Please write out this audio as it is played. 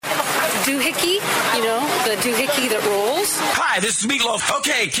doohickey, the doohickey that rolls. Hi, this is Meatloaf.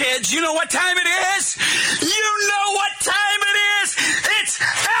 Okay, kids, you know what time it is? You know what time it is? It's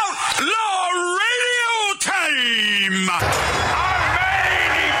Outlaw Radio time! Our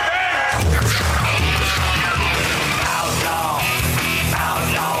main event!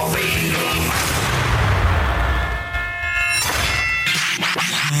 Outlaw Radio.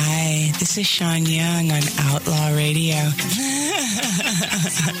 Hi, this is Sean Young on Outlaw Radio.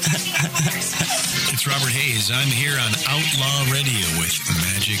 It's Robert Hayes. I'm here on Outlaw Radio with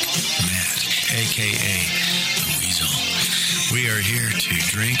Magic Matt, a.k.a. The Weasel. We are here to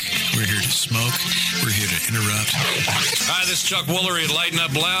drink. We're here to smoke. We're here to interrupt. Hi, this is Chuck Woolery at Lighten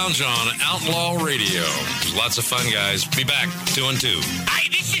Up Lounge on Outlaw Radio. There's lots of fun, guys. Be back, 2 and 2. Hi,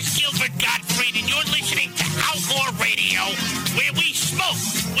 this is Gilbert Gottfried, and you're listening to Outlaw Radio, where we smoke,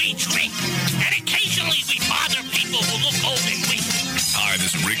 we drink, and occasionally we bother people who look old and weak. Hi,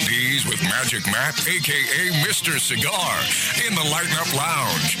 this is Rick Dees with Magic Matt, a.k.a. Mr. Cigar, in the Lighten Up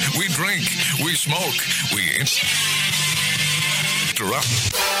Lounge. We drink, we smoke, we interrupt.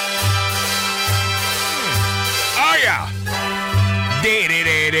 Oh, yeah.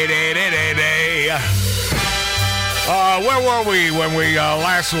 Where were we when we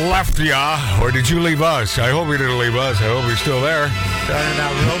last left ya? Or did you leave us? I hope you didn't leave us. I hope you're still there.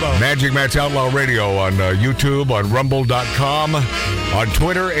 Magic Matt's Outlaw Radio on YouTube, on Rumble.com, on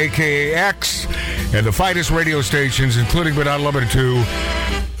Twitter, a.k.a. X, and the finest radio stations, including but not limited to,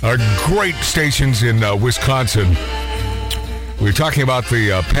 are great stations in Wisconsin. We're talking about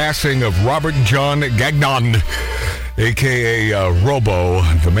the passing of Robert John Gagnon, a.k.a. Robo,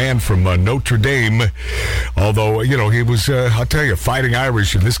 the man from Notre Dame. Although, he was, I'll tell you, fighting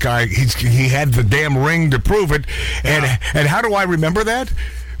Irish, and this guy, he had the damn ring to prove it. And how do I remember that?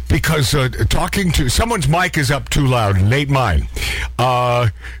 Because talking to, someone's mic is up too loud, and ain't mine.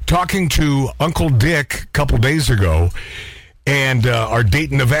 Talking to Uncle Dick a couple days ago, and our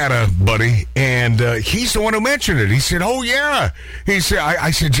Dayton, Nevada buddy, and he's the one who mentioned it. He said, "Oh yeah." He said, "I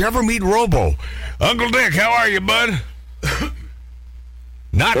said, did you ever meet Robo?" Uncle Dick, how are you, bud?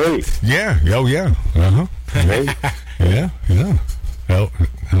 Not. Hey. Yeah. Oh yeah. Hey. Yeah. How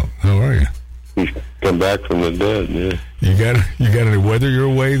are you? He's come back from the dead. Yeah. You got any weather your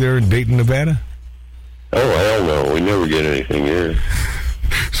way there in Dayton, Nevada? Oh hell no, we never get anything here.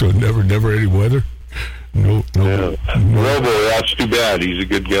 So never any weather. No. Robo, that's too bad. He's a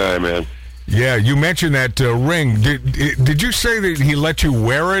good guy, man. Yeah, you mentioned that ring. Did you say that he let you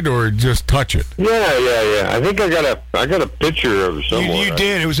wear it or just touch it? Yeah. I think I got a picture of it somewhere. You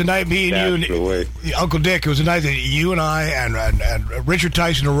did. It was a night me and you and Uncle Dick. It was a night that you and I and Richard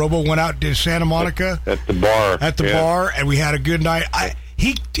Tyson and Robo went out to Santa Monica at the bar. Bar, and we had a good night.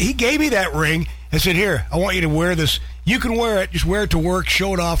 He gave me that ring and said, "Here, I want you to wear this. You can wear it. Just wear it to work.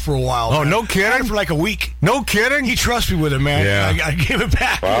 Show it off for a while." Oh, man. No kidding? For like a week. No kidding? He trusts me with it, man. Yeah. I gave it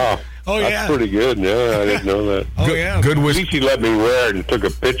back. Wow. Oh, that's yeah. pretty good. Yeah, I didn't know that. Good. At least he let me wear it and took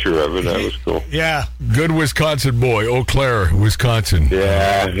a picture of it. That was cool. Yeah. Good Wisconsin boy. Eau Claire, Wisconsin.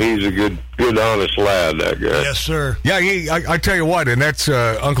 Yeah, he's a good, honest lad, that guy. Yes, sir. Yeah, I tell you what, and that's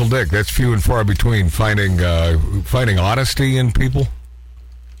Uncle Dick. That's few and far between, finding honesty in people.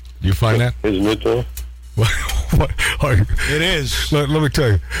 You find that? Isn't it, though? It is. Let me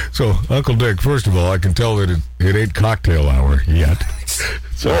tell you. So, Uncle Dick, first of all, I can tell that it ain't cocktail hour yet.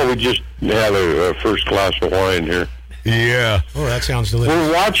 So we just had a first glass of wine here. Yeah. Oh, that sounds delicious.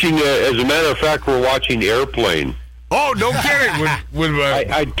 We're watching, as a matter of fact, we're watching Airplane. Oh, no kidding.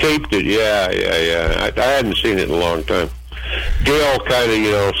 I taped it, yeah. I hadn't seen it in a long time. Gail kind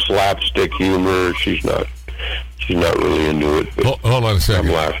of, slapstick humor. She's not really into it. Hold on a second.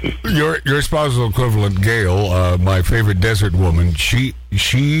 I'm laughing. Your spousal equivalent, Gail, my favorite desert woman, she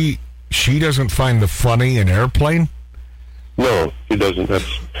doesn't find the funny in Airplane? No, she doesn't.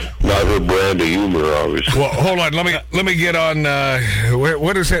 That's not her brand of humor, obviously. Well, hold on. Let me get on.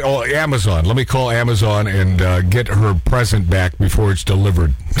 What is it? Oh, Amazon. Let me call Amazon and get her present back before it's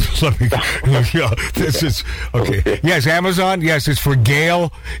delivered. This is okay. Yes, Amazon. Yes, it's for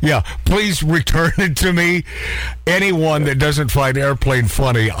Gail. Yeah, please return it to me. Anyone that doesn't find Airplane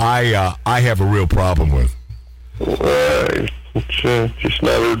funny, I have a real problem with. It's just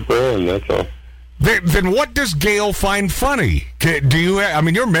not her brand. That's all. Then what does Gail find funny? Do you?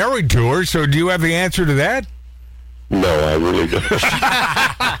 You're married to her, so do you have the answer to that? No, I really don't.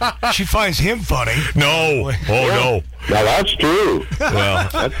 She finds him funny. No. Oh, no. Now that's true. Well,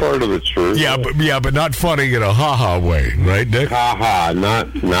 that part of it's true. Yeah, but not funny in a ha-ha way, right, Nick? Ha-ha,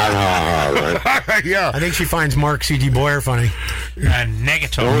 not ha-ha, right? Yeah. I think she finds Mark C.G. Boyer funny.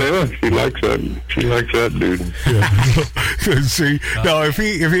 Negative. Oh yeah, she likes that. She likes that dude. Yeah. See, now if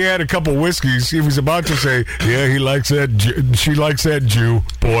he had a couple whiskeys, he was about to say, "Yeah, he likes that. She likes that Jew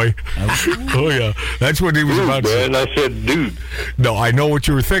boy." Oh yeah, that's what he was about to say. And I said, "Dude." No, I know what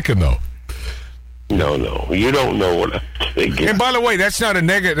you were thinking though. No, you don't know what I'm thinking. And by the way, that's not a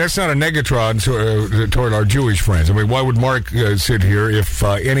negatron toward our Jewish friends. I mean, why would Mark sit here if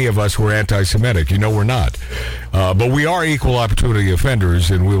any of us were anti-Semitic? You know, we're not. But we are equal opportunity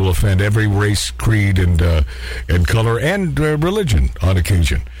offenders, and we will offend every race, creed, and color and religion on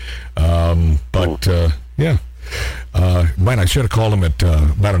occasion. Yeah. Man, I should have called him at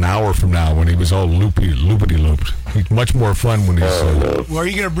about an hour from now when he was all loopity-looped. He's much more fun when he's... Well, are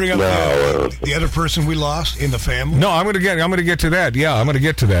you going to bring up the other person we lost in the family? No, I'm going to get to that. Yeah, I'm going to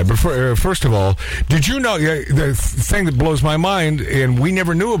get to that. But first of all, did you know the thing that blows my mind, and we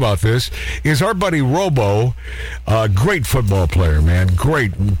never knew about this, is our buddy Robo, great football player, man,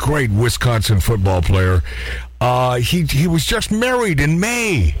 great Wisconsin football player. He was just married in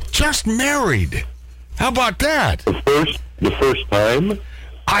May. Just married. How about that? The first time?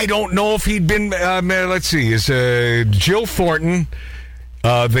 I don't know if he'd been. Let's see. Is Jill Thornton?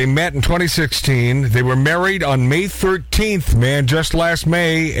 They met in 2016. They were married on May 13th. Man, just last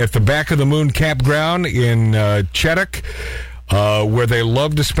May at the Back of the Moon Campground in Chetek, where they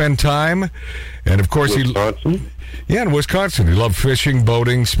love to spend time. And of course, Wisconsin? Yeah, in Wisconsin. He loved fishing,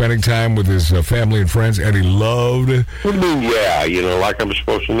 boating, spending time with his family and friends, and he loved... What do you mean, yeah, like I'm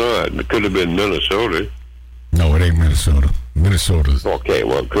supposed to know that. It could have been Minnesota. No, it ain't Minnesota. Minnesota's... Okay,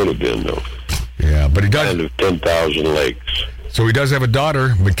 well, it could have been, though. Yeah, but he does... Land of 10,000 lakes. So he does have a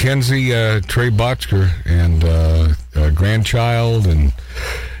daughter, Mackenzie Trey Botchker, and a grandchild, and...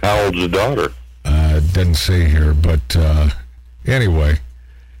 How old's the daughter? Doesn't say here, but anyway...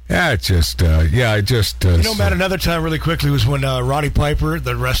 Yeah, it just, Matt, another time really quickly was when Roddy Piper,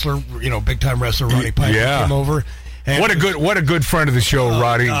 the wrestler, big-time wrestler Roddy Piper came over. And what a good friend of the show,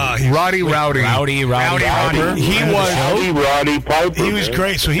 Roddy. Rowdy Piper. He was Roddy Piper. He was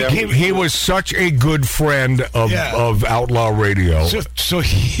great. So he came. He was such a good friend of Outlaw Radio. So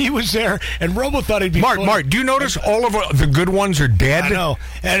he was there, and Robo thought he'd be Mark, do you notice all of the good ones are dead? I know,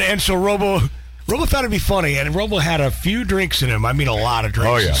 and so Robo thought it'd be funny, and Robo had a few drinks in him. I mean, a lot of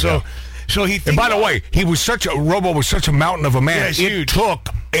drinks. Oh yeah. So he. And by the way, Robo was such a mountain of a man. Yeah,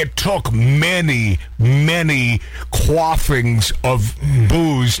 it took many quaffings of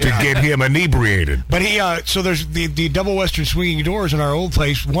booze to get him inebriated. But he so there's the double western swinging doors in our old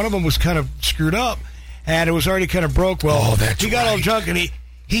place. One of them was kind of screwed up, and it was already kind of broke. Well, he got all drunk, and he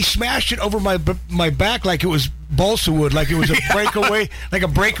smashed it over my back like it was balsa wood, like it was a breakaway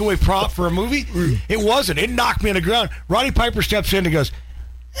prop for a movie. It wasn't. It knocked me on the ground. Roddy Piper steps in and goes,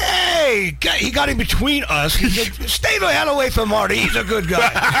 "Hey," he got in between us. He said, "Stay the hell away from Marty. He's a good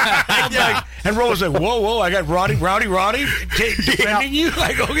guy." And Robo's like, "Whoa, I got Rowdy defending you."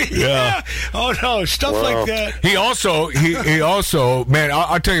 Like, okay, yeah. Oh no, stuff like that. He also, man,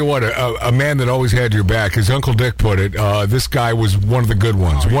 I'll tell you what, a man that always had your back. His Uncle Dick put it. This guy was one of the good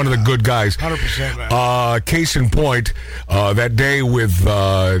ones, one of the good guys. 100%, man. Case in point, that day with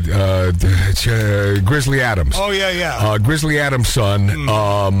Grizzly Adams. Oh yeah. Grizzly Adams' son.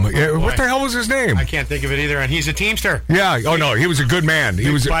 What the hell was his name? I can't think of it either, and he's a Teamster. Yeah. Oh no, he was a good man.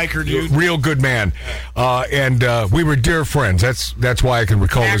 He was a biker dude, real good man. And we were dear friends. That's why I can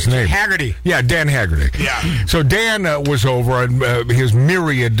recall his name. Haggerty. Yeah, Dan Haggerty. Yeah. So Dan was over on his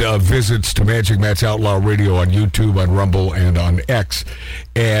myriad visits to Magic Matt's Outlaw Radio on YouTube, on Rumble, and on X,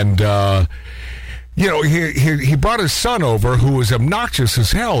 and. He brought his son over, who was obnoxious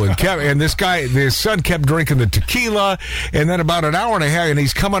as hell, and his son kept drinking the tequila, and then about an hour and a half, and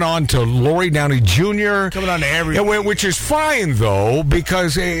he's coming on to Lori Downey Jr. Coming on to everything. Which is fine, though,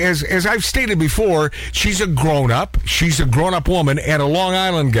 because as I've stated before, she's a grown-up woman, and a Long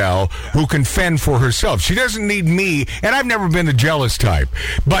Island gal who can fend for herself. She doesn't need me, and I've never been the jealous type,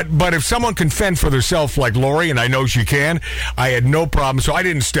 but if someone can fend for themselves like Lori, and I know she can, I had no problem, so I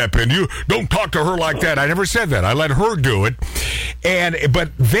didn't step in. You don't talk to her like that. I never said that. I let her do it.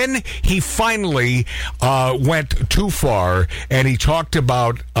 But then he finally went too far, and he talked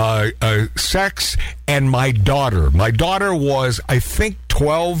about sex and my daughter. My daughter was, I think,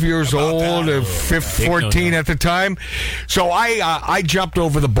 12 years old, 14 at the time. So I jumped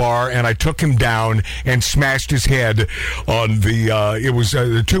over the bar and I took him down and smashed his head on the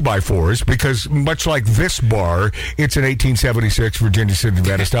 2x4s, because much like this bar, it's an 1876 Virginia City,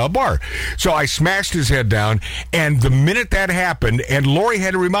 Nevada style bar. So I smashed his head down, and the minute that happened, and Lori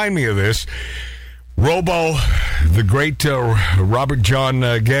had to remind me of this, Robo, the great Robert John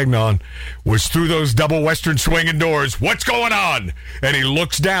Gagnon, was through those double western swinging doors. What's going on? And he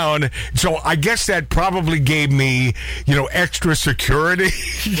looks down. So I guess that probably gave me, extra security.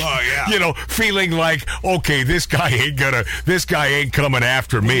 Oh, yeah. Feeling like, okay, this guy ain't coming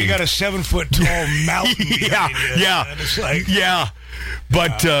after me. You got a 7-foot tall mountain. Yeah. And it's like, yeah.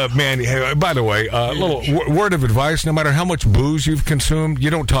 But, man, by the way, a little word of advice, no matter how much booze you've consumed, you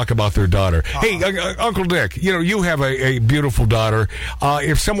don't talk about their daughter. Hey, Uncle Dick, you have a beautiful daughter.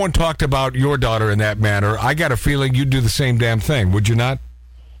 If someone talked about your daughter in that manner, I got a feeling you'd do the same damn thing, would you not?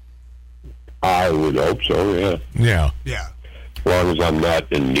 I would hope so, yeah. Yeah. Yeah. As long as I'm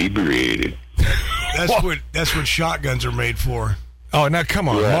not inebriated. That's what shotguns are made for. Oh, now come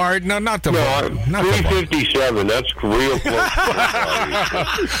on, Yeah. Mart. No, not the No, not the 357. That's real close.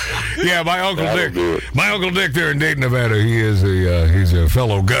 Yeah, my Uncle That'll do Dick. it. My Uncle Dick there in Dayton, Nevada. He's a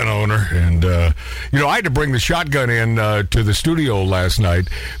fellow gun owner, and I had to bring the shotgun in to the studio last night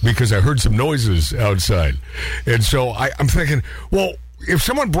because I heard some noises outside, and so I'm thinking, well, if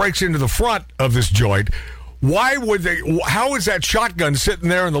someone breaks into the front of this joint, why would they? How is that shotgun sitting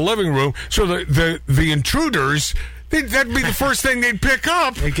there in the living room? So the intruders. That'd be the first thing they'd pick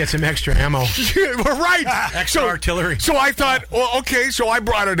up. They'd get some extra ammo. Right. Extra artillery. So I thought, well, okay, so I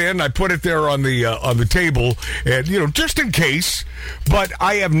brought it in. I put it there on the table, and just in case. But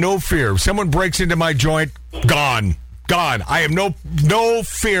I have no fear. If someone breaks into my joint, gone. I have no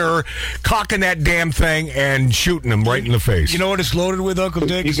fear cocking that damn thing and shooting them right in the face. You know what it's loaded with, Uncle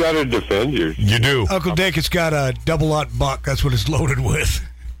Dick? You got to defend yours. You do. Uncle Dick, it's got a double-aught buck. That's what it's loaded with.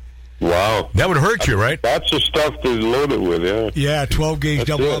 Wow. That would hurt you, right? That's the stuff to load it with, yeah. Yeah, 12-gauge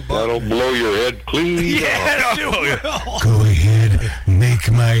double-aught buck. That'll blow your head clean off. Go ahead,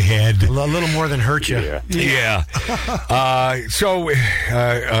 make my head. A little more than hurt you. Yeah. So,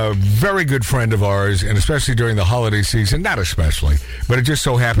 a very good friend of ours, and especially during the holiday season, not especially, but it just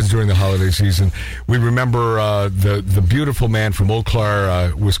so happens during the holiday season, we remember the beautiful man from Eau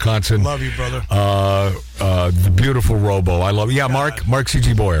Claire, Wisconsin. Love you, brother. The beautiful Robo. I love it. Yeah, Mark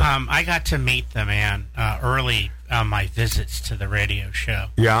C.G. Boyer. I got to meet the man early on my visits to the radio show.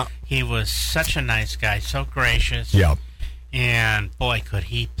 Yeah. He was such a nice guy, so gracious. Yeah. And, boy, could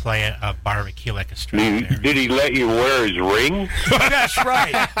he play a barbecue like a straight bear. Did he let you wear his ring? That's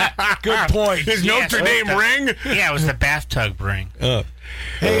right. Good point. His Notre Dame ring? Yeah, it was the bathtub ring.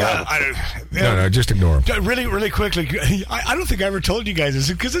 Hey, no, just ignore him. Really, really quickly, I don't think I ever told you guys this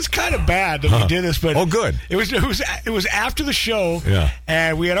because it's kind of bad that we did this. But good. It was after the show, yeah,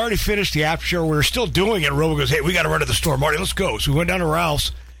 and we had already finished the after show. We were still doing it. Robo goes, "Hey, we got to run to the store, Marty. Let's go." So we went down to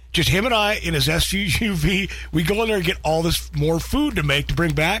Ralph's. Just him and I in his SUV. We go in there and get all this more food to make to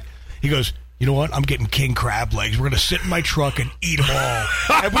bring back. He goes, you know what? I'm getting king crab legs. We're going to sit in my truck and eat them all.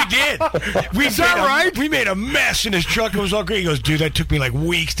 And we did. Is that right? We made a mess in his truck. It was all great. He goes, dude, that took me like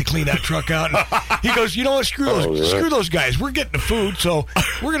weeks to clean that truck out. And he goes, you know what? Screw those guys. We're getting the food, so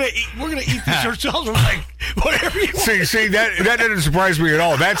we're gonna eat this ourselves. I'm like, whatever you want. See, that didn't surprise me at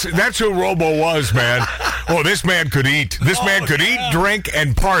all. That's who Robo was, man. Oh, this man could eat. This man could eat, drink,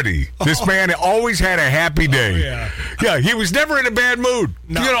 and party. This man always had a happy day. Yeah, he was never in a bad mood.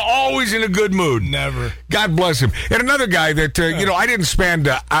 No. Always in a good mood. Never. God bless him. And another guy that, I didn't spend,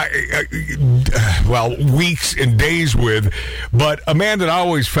 weeks and days with, but a man that I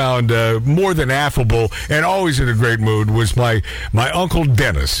always found more than affable and always in a great mood was my Uncle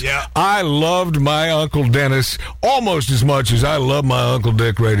Dennis. Yeah. I loved my Uncle Dennis almost as much as I love my Uncle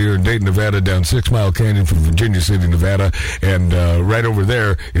Dick right here in Dayton, Nevada, down 6 Mile Canyon from Virginia City, Nevada, and right over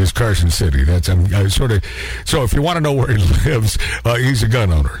there is Carson City. So if you want to know where he lives, he's a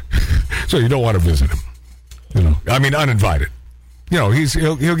gun owner. So you don't want to visit him. Uninvited. He'll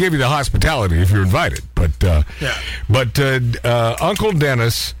give you the hospitality if you're invited. But Uncle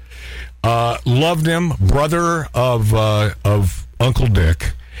Dennis loved him, brother of Uncle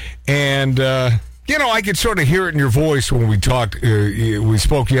Dick, and I could sort of hear it in your voice when we talked. We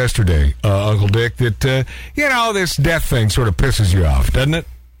spoke yesterday, Uncle Dick, that this death thing sort of pisses you off, doesn't it?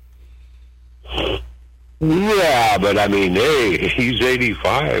 Yeah, but hey, he's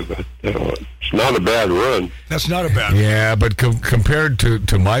 85. It's not a bad run. That's not a bad run. Yeah, but compared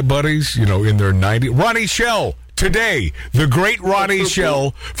to my buddies, in their 90s, Ronnie Shell, today. The great Ronnie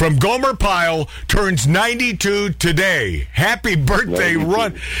Shell from Gomer Pyle turns 92 today. Happy birthday,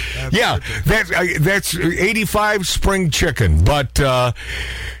 Ron. Yeah, that's 85 spring chicken, but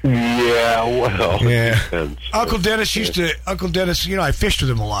Uncle Dennis I fished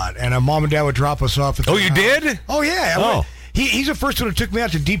with him a lot, and Mom and Dad would drop us off at the you did? Oh, yeah. Oh. He's the first one who took me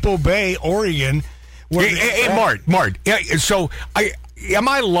out to Depot Bay, Oregon. Hey, Mart. So am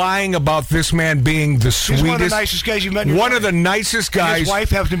I lying about this man being the sweetest? He's one of the nicest guys you met in your One life. of the nicest guys. And his wife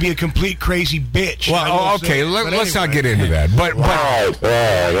happens to be a complete crazy bitch. Well, okay, let's not get into that. But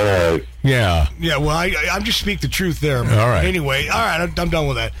yeah. Yeah, well, I'm just speak the truth there. All right. Anyway, all right, I'm done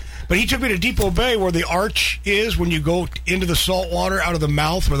with that. But he took me to Depot Bay where the arch is when you go into the salt water out of the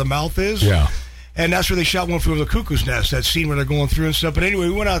mouth where the mouth is. Yeah. And that's where they shot one from the cuckoo's nest, that scene where they're going through and stuff. But anyway,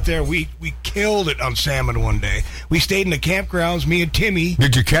 we went out there. We killed it on salmon one day. We stayed in the campgrounds, me and Timmy.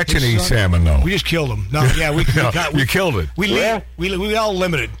 Did you catch any salmon, though? We just killed them. No, yeah, we killed it. We all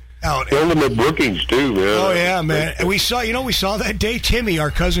limited out. Killed them at Brookings, too, man. Oh, yeah, man. And we saw that day, Timmy,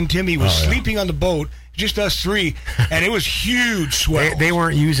 our cousin Timmy, was sleeping on the boat. Just us three, and it was huge swells. They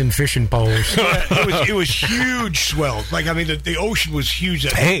weren't using fishing poles. It was huge swells. Like, I mean, the ocean was huge.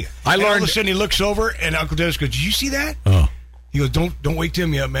 Hey, I learned. All of a sudden, he looks over, and Uncle Dennis goes, "Did you see that?" Oh. He goes, "Don't wake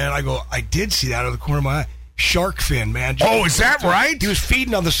Timmy up, man." I go, "I did see that out of the corner of my eye. Shark fin, man." Is that right? He was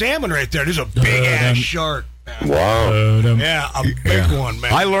feeding on the salmon right there. There's a big ass shark. Wow. Yeah, a big one,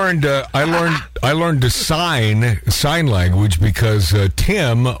 man. I learned to sign language because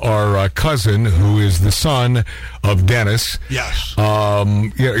Tim, our cousin, who is the son of Dennis, yes,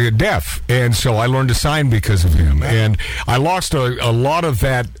 deaf, and so I learned to sign because of him. And I lost a lot of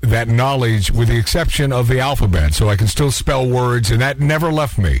that knowledge, with the exception of the alphabet. So I can still spell words, and that never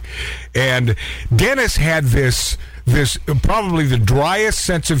left me. And Dennis had this probably the driest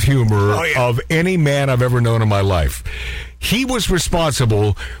sense of humor of any man I've ever known in my life. He was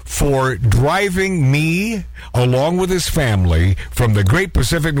responsible for driving me, along with his family, from the great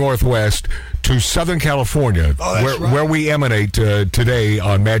Pacific Northwest to Southern California, where we emanate today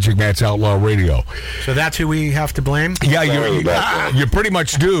on Magic Matt's Outlaw Radio. So that's who we have to blame? Yeah, you pretty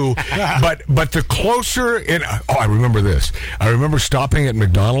much do. But the closer... I remember this. I remember stopping at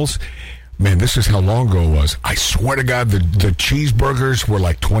McDonald's. Man, this is how long ago it was. I swear to God, the cheeseburgers were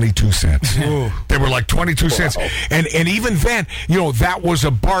like 22 cents. Ooh. They were like 22 cents. And even then, that was a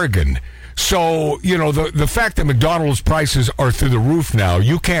bargain. So, the fact that McDonald's prices are through the roof now,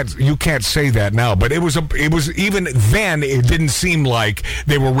 you can't say that now. But it was even then, it didn't seem like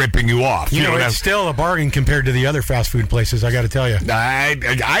they were ripping you off. It's still a bargain compared to the other fast food places, I got to tell you.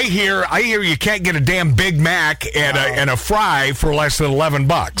 I hear you can't get a damn Big Mac and a fry for less than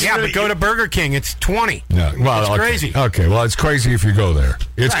 $11. Yeah, but go to Burger King, it's $20. No, well, it's crazy. Okay, well, it's crazy if you go there.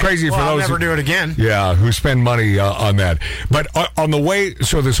 It's crazy for those I'll never do it again. Yeah, who spend money on that. But on the way,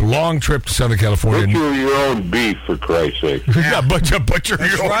 so this long trip to Southern California. Butcher your own beef, for Christ's sake. Yeah, butcher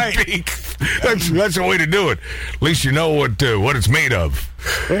your own beef. That's the way to do it. At least you know what it's made of.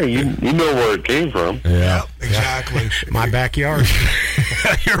 Hey, you know where it came from. Yeah, exactly. My backyard.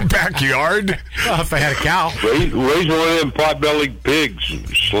 Your backyard? Well, if I had a cow. Raise one of them pot-bellied pigs.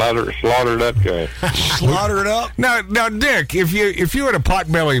 Slaughter that guy. Slaughter it up. Now, Dick, if you had a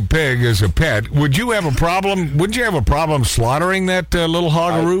pot-bellied pig as a pet, would you have a problem? Wouldn't you have a problem slaughtering that little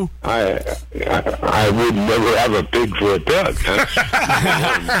hoggaroo? I would never have a pig for a pet.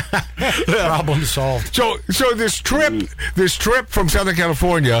 Problem solved. So this trip from Southern California,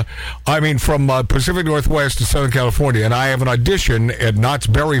 from Pacific Northwest to Southern California, and I have an audition at Knott's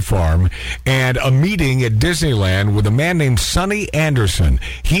Berry Farm and a meeting at Disneyland with a man named Sonny Anderson.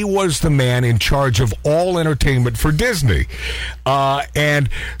 He was the man in charge of all entertainment for Disney. And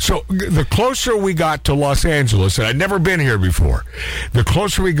so the closer we got to Los Angeles, and I'd never been here before, the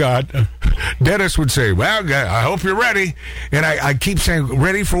closer we got, Dennis would say, "Well, I hope you're ready." And I keep saying,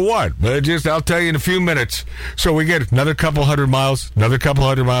 "Ready for what?" I'll tell you in a few minutes. So we get another couple hundred miles.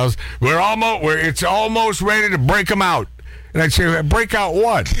 It's almost ready to break them out. And I'd say, break out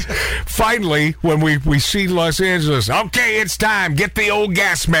what? Finally, when we see Los Angeles, okay, it's time. Get the old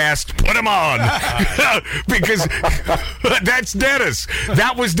gas mask. Put them on. Because that's Dennis.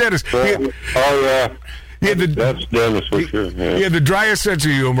 That was Dennis. That's Dennis for sure. Yeah. He had the driest sense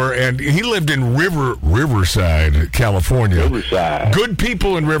of humor, and he lived in Riverside, California. Riverside. Good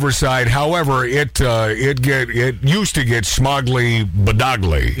people in Riverside. However, it used to get smogly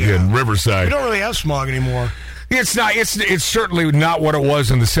badogly in Riverside. We don't really have smog anymore. It's not. It's certainly not what it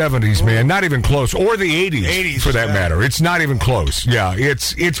was in the 70s, man. Not even close, or the 80s, for that matter. It's not even close. Yeah,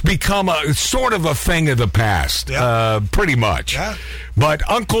 it's become a sort of a thing of the past, pretty much. Yeah. But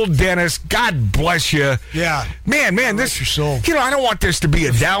Uncle Dennis, God bless you. Yeah. Man, this, your soul. I don't want this to be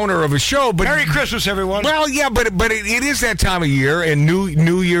a downer of a show, but Merry Christmas, everyone. Well, yeah, but it is that time of year, and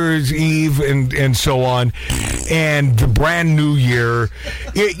New Year's Eve and so on, and the brand new year.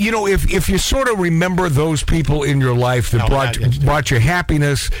 If you sort of remember those people in your life that brought you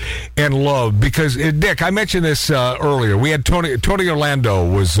happiness and love, because Dick, I mentioned this earlier. We had Tony Orlando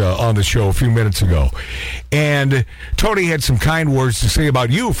was on the show a few minutes ago, and Tony had some kind words to say about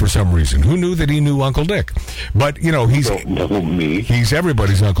you for some reason. Who knew that he knew Uncle Dick? But he's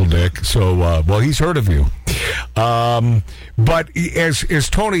everybody's Uncle Dick. So he's heard of you. But as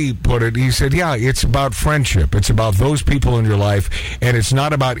Tony put it, he said, yeah, it's about friendship. It's about those people in your life, and it's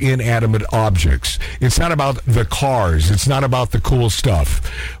not about inanimate objects. It's not about the cars. It's not about the cool stuff.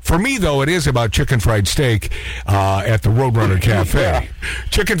 For me, though, it is about chicken fried steak at the Roadrunner Cafe. Yeah.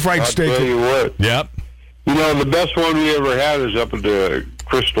 Chicken fried steak. I'll tell you what. Yep. The best one we ever had is up at the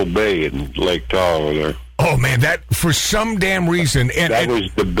Crystal Bay in Lake Tahoe there. Oh, man, that, for some damn reason. That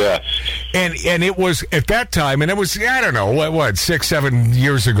was the best. And it was, at that time, and it was, I don't know, what 6-7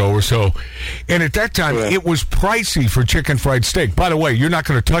 years ago or so, and at that time, it was pricey for chicken fried steak. By the way, you're not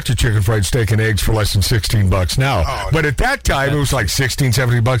going to touch a chicken fried steak and eggs for less than $16 now. Oh, but at that time, it was like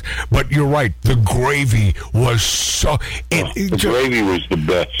 $16-17. But you're right, the gravy was so... The gravy was the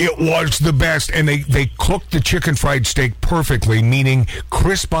best. It was the best, and they cooked the chicken fried steak perfectly, meaning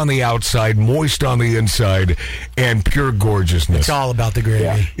crisp on the outside, moist on the inside, and pure gorgeousness. It's all about the gravy.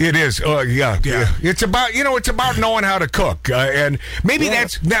 Yeah. It is. Yeah. It's about knowing how to cook, and maybe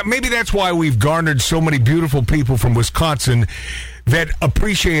that's why we've garnered so many beautiful people from Wisconsin that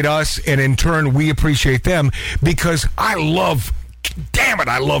appreciate us, and in turn we appreciate them, because I love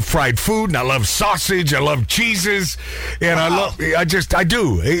fried food, and I love sausage, I love cheeses, and I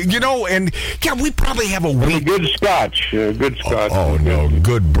do. And yeah, we probably have a week. Good scotch. Good scotch. Oh, no.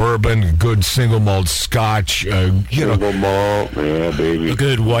 Good bourbon, good single malt scotch. Single malt, yeah, baby. A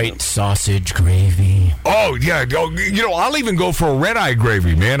good white sausage gravy. Oh, yeah. I'll even go for a red-eye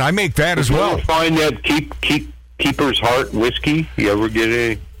gravy, man. I make that as well. You find that Keeper's Heart whiskey? You ever get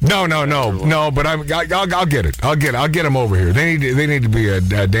any? No. But I'll get it. I'll get them over here. They need to be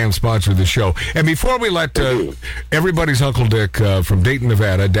a damn sponsor of the show. And before we let everybody's Uncle Dick from Dayton,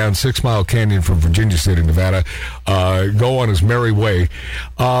 Nevada, down 6 Mile Canyon from Virginia City, Nevada, go on his merry way,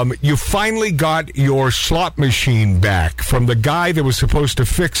 you finally got your slot machine back from the guy that was supposed to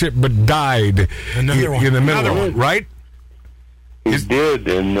fix it but died in the middle of it, right? He did,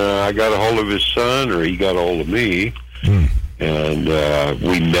 and I got a hold of his son, or he got a hold of me. And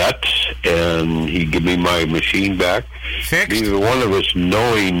we met, and he gave me my machine back. Fixed? Neither one of us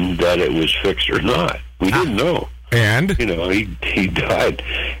knowing that it was fixed or not. We didn't know. And? He died.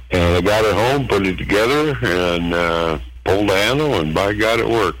 And I got it home, put it together, and pulled the handle, and by God, it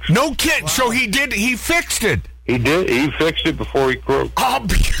worked. No kid. Wow. So he fixed it. He did. He fixed it before he croaked. Oh,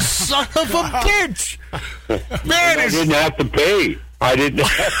 you son of a bitch. Man, I didn't have to pay. I didn't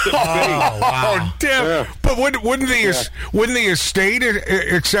have to pay. Oh, damn. Yeah. But wouldn't the estate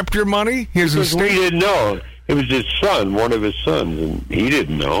accept your money? His estate? We didn't know. It was his son, one of his sons, and he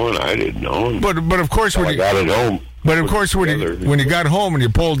didn't know, and I didn't know. But of course, when I got it home. But of course, when you got home and you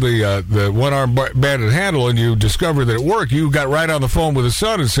pulled the one-arm banded handle and you discovered that it worked, you got right on the phone with his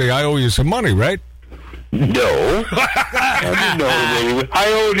son and say, "I owe you some money," right? No. I didn't know him.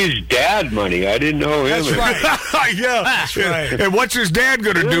 I owed his dad money. I didn't know him. That's right. Yeah. That's right. And what's his dad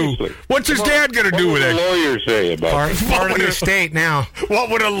going to do? What's his dad going to do with it? What would a lawyer say about it? Part of the estate now. What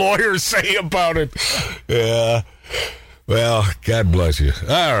would a lawyer say about it? Yeah. Well, God bless you.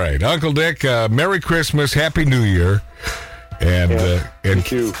 All right. Uncle Dick, Merry Christmas, Happy New Year. And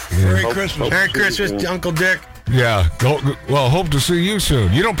thank you. Merry Christmas. Merry Christmas, Uncle Dick. Yeah. Well, hope to see you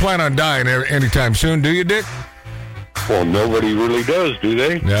soon. You don't plan on dying anytime soon, do you, Dick? Well, nobody really does, do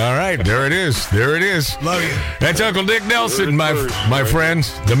they? All right. There it is. Love you. That's Uncle Dick Nelson, my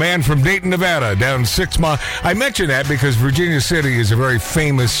friends. The man from Dayton, Nevada, down 6 Mile. I mention that because Virginia City is a very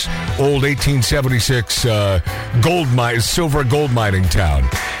famous old 1876 silver gold mining town.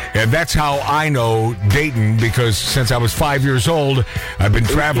 And that's how I know Dayton, because since I was 5 years old, I've been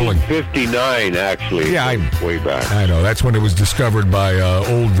traveling. 1959, actually. Yeah, way back. I know. That's when it was discovered by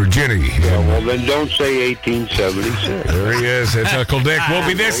old Virginia. Yeah, well, then don't say 1876. There he is. That's Uncle Dick. We'll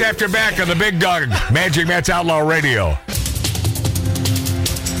be this after back on the Big Dog, Magic Matt's Outlaw Radio.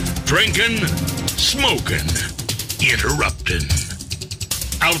 Drinking, smoking, interrupting.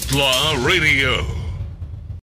 Outlaw Radio.